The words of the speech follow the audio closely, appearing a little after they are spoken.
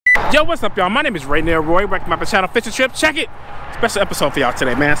Yo, what's up, y'all? My name is Roy. Welcome to my channel, Fishing Trip. Check it. Special episode for y'all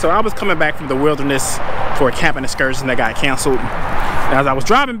today, man. So I was coming back from the wilderness for a camping excursion that got canceled. And as I was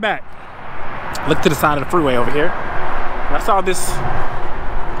driving back, looked to the side of the freeway over here, and I saw this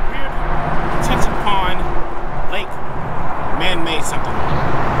weird detention pond, lake, man-made something.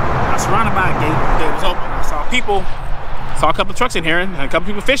 I was surrounded by a gate. The gate was open. I saw people, saw a couple of trucks in here, and a couple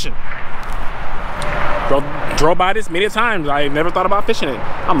people fishing. Drove by this many times. I never thought about fishing it.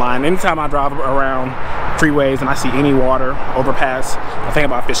 I'm lying. Anytime I drive around freeways and I see any water, overpass, I think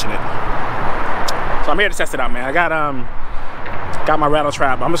about fishing it. So I'm here to test it out, man. I got my rattle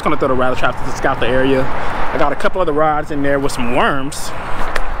trap. I'm just gonna throw the rattle trap to scout the area. I got a couple other rods in there with some worms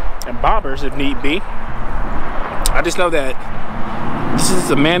and bobbers if need be. I just know that this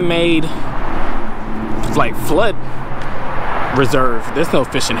is a man-made like flood reserve. There's no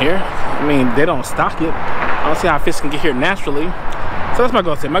fish in here. I mean, they don't stock it. I don't see how fish can get here naturally. So that's my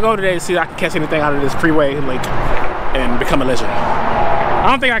goal today. My goal today is to see if I can catch anything out of this freeway lake and become a legend. I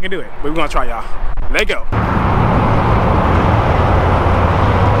don't think I can do it, but we're gonna try, y'all. Let's go.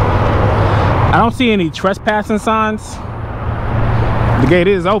 I don't see any trespassing signs. The gate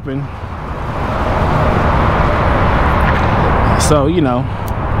is open. So, you know,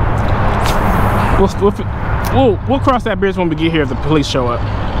 we'll cross that bridge when we get here if the police show up.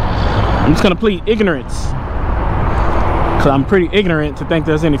 I'm just gonna plead ignorance, because I'm pretty ignorant to think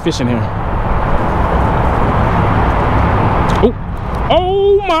there's any fish in here.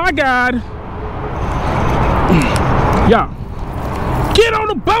 Oh my God. Y'all, get on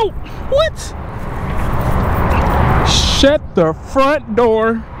the boat. What? Shut the front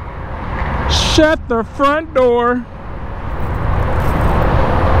door. Shut the front door.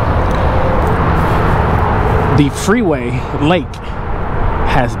 The Freeway Lake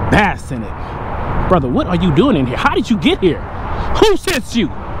has bass in it. Brother, what are you doing in here? How did you get here? Who sent you?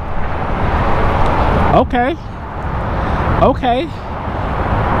 Okay. Okay.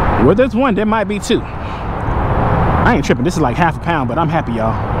 Well, there's one. There might be two. I ain't tripping. This is like half a pound, but I'm happy,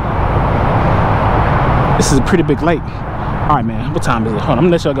 y'all. This is a pretty big lake. All right, man. What time is it? Hold on. I'm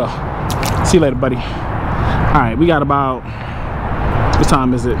gonna let y'all go. See you later, buddy. All right. We got about, what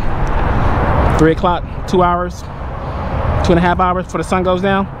time is it? 3 o'clock, 2 hours, 2.5 hours before the sun goes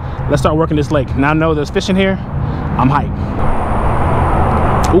down. Let's start working this lake. Now I know there's fish in here. I'm hyped.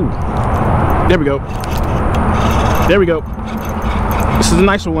 Ooh, there we go. There we go. This is a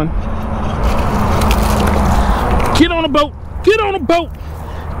nicer one. Get on the boat. Get on the boat.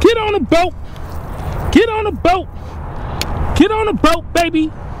 Get on the boat. Get on the boat. Get on the boat,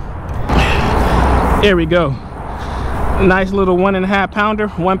 baby. There we go. Nice little 1.5 pounder,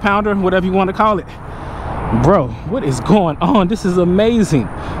 1 pounder, whatever you want to call it. Bro, what is going on? This is amazing.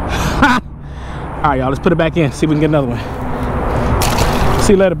 All right, y'all, let's put it back in, see if we can get another one.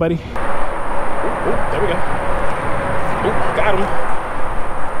 See you later, buddy. Ooh, there we go. Ooh, got him.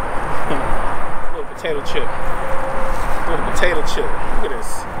 Little potato chip. Little potato chip. Look at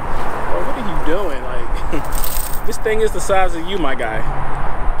this. Bro, what are you doing? Like, this thing is the size of you, my guy.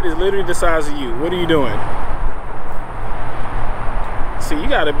 It is literally the size of you. What are you doing? See, you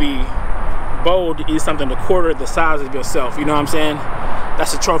gotta be bold to eat something a quarter the size of yourself. You know what I'm saying?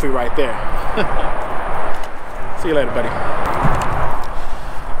 That's a trophy right there. See you later, buddy.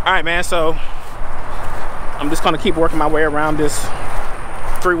 All right, man. So I'm just gonna keep working my way around this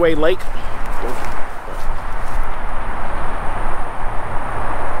Freeway lake.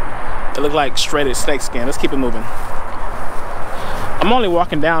 It looked like shredded snake skin. Let's keep it moving. I'm only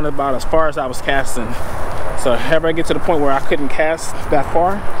walking down about as far as I was casting. So if ever I get to the point where I couldn't cast that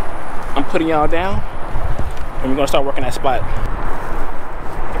far, I'm putting y'all down, and we're gonna start working that spot.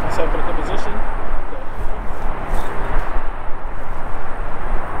 Get myself in a good position.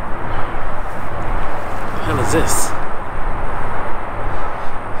 What the hell is this?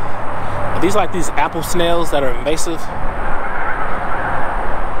 Are these like these apple snails that are invasive?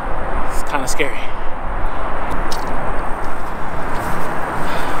 It's kind of scary.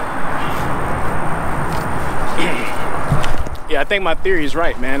 Yeah, I think my theory is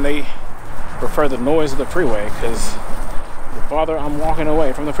right, man. They prefer the noise of the freeway, because the farther I'm walking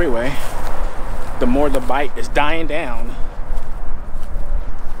away from the freeway, the more the bite is dying down.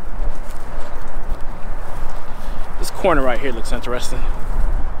 This corner right here looks interesting.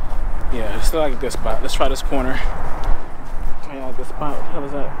 Yeah, it's still like a good spot. Let's try this corner. Yeah, a good spot. What the hell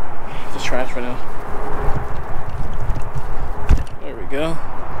is that? Just trash right now. There we go.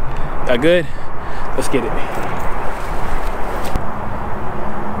 Got good? Let's get it.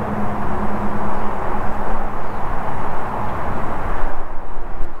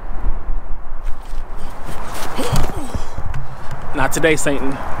 Not today,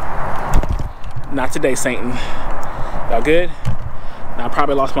 Satan. Not today, Satan. Y'all good? Now I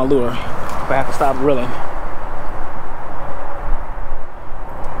probably lost my lure, but I have to stop reeling.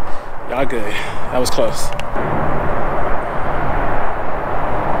 Y'all good. That was close.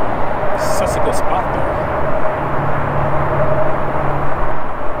 That's a good spot though.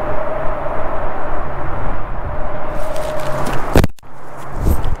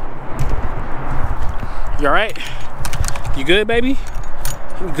 You alright? You good, baby?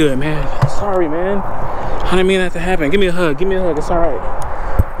 I'm good, man. Sorry, man. I didn't mean that to happen. Give me a hug. Give me a hug. It's alright.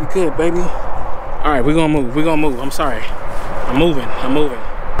 You good, baby? Alright, we're gonna move. We're gonna move. I'm sorry. I'm moving. I'm moving.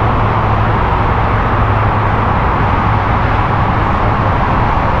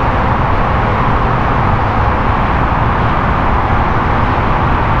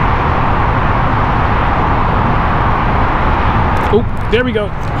 Oh, there we go.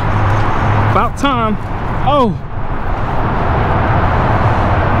 About time. Oh.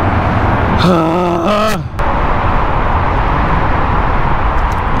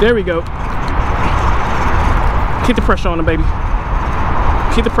 There we go. Keep the pressure on him, baby.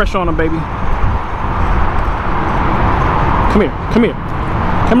 Keep the pressure on him, baby. Come here. Come here.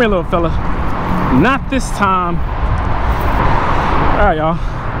 Come here, little fella. Not this time. All right, y'all.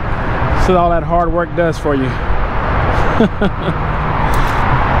 This is all that hard work does for you.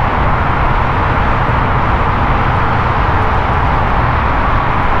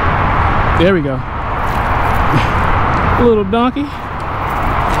 There we go. Little donkey.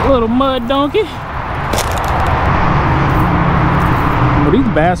 Little mud donkey. But these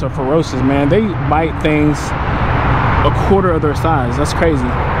bass are ferocious, man. They bite things a quarter of their size. That's crazy.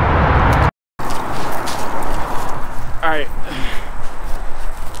 All right.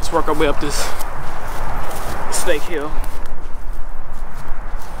 Let's work our way up this Snake Hill.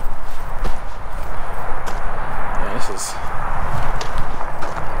 Yeah, this is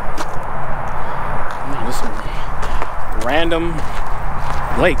a random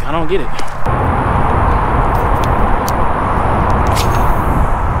lake. I don't get it.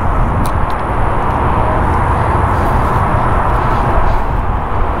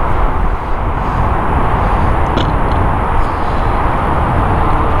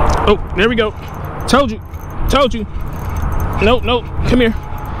 Oh, there we go. Told you. Told you. Nope, nope. Come here.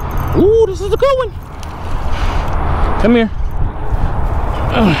 Ooh, this is a good one. Come here.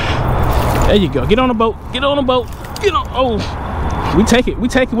 There you go. Get on the boat. Get on the boat. Get on. Oh, we take it. We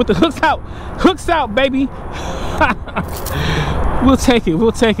take it with the hooks out. Hooks out, baby. We'll take it.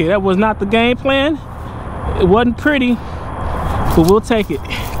 We'll take it. That was not the game plan. It wasn't pretty, but we'll take it.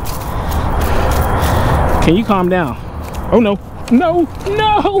 Can you calm down? Oh no. No.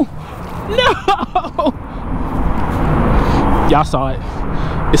 No. No. Y'all saw it.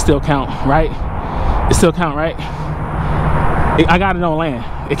 It still count, right? It still count, right? I got it on land.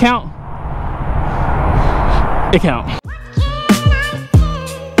 It count? It count.